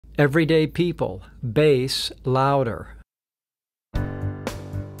Everyday people, bass louder.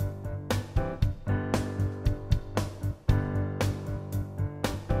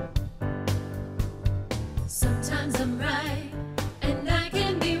 Sometimes I'm right and I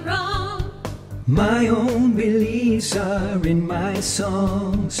can be wrong. My own beliefs are in my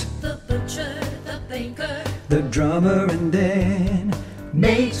songs. The butcher, the banker, The drummer and then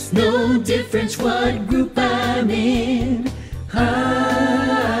makes no difference what group I'm in. I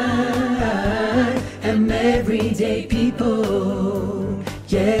am everyday people.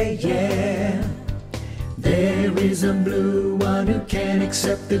 Yeah, yeah. There is a blue one who can't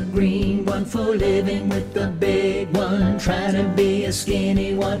accept the green one, for living with the big one, trying to be a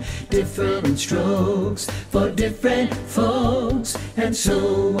skinny one. Different strokes for different folks, and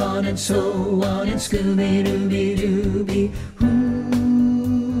so on and so on, and Scooby-Dooby-Dooby.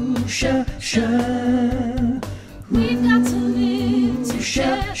 Ooh, sha-sha. we've got to live together.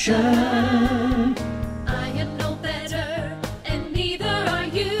 Sha-sha. I am no better and neither are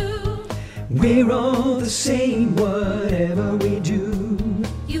you. We're all the same, whatever we do.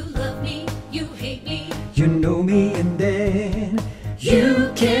 You love me, you hate me, You know me, and then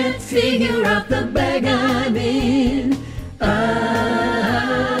you can't figure out the bag I'm in. I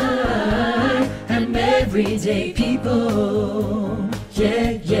am everyday people.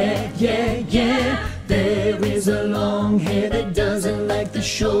 Yeah, yeah, yeah, yeah. There is a long hair that doesn't like the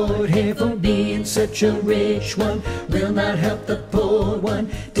short hair, for being such a rich one will not help the poor one.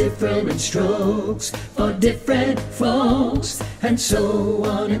 Different strokes for different folks, and so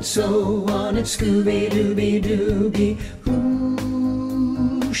on and so on, and Scooby-Dooby-Dooby.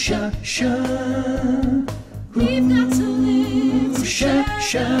 Ooh, sha-sha. we've got to live together.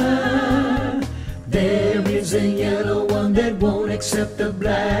 Sha-sha. There is a yellow one that won't accept the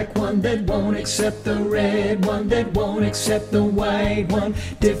black one, that won't accept the red one, that won't accept the white one.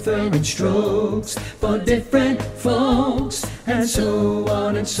 Different strokes for different folks, and so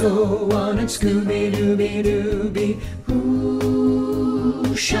on and so on, and Scooby-Dooby-Dooby.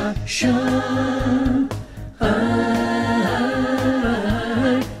 Ooh, sha-sha. I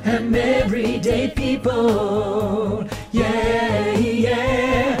am everyday people. Yeah,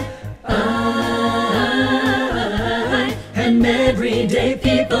 yeah. And everyday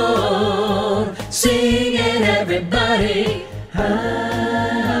people, singing everybody. I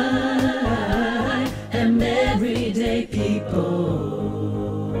am everyday people.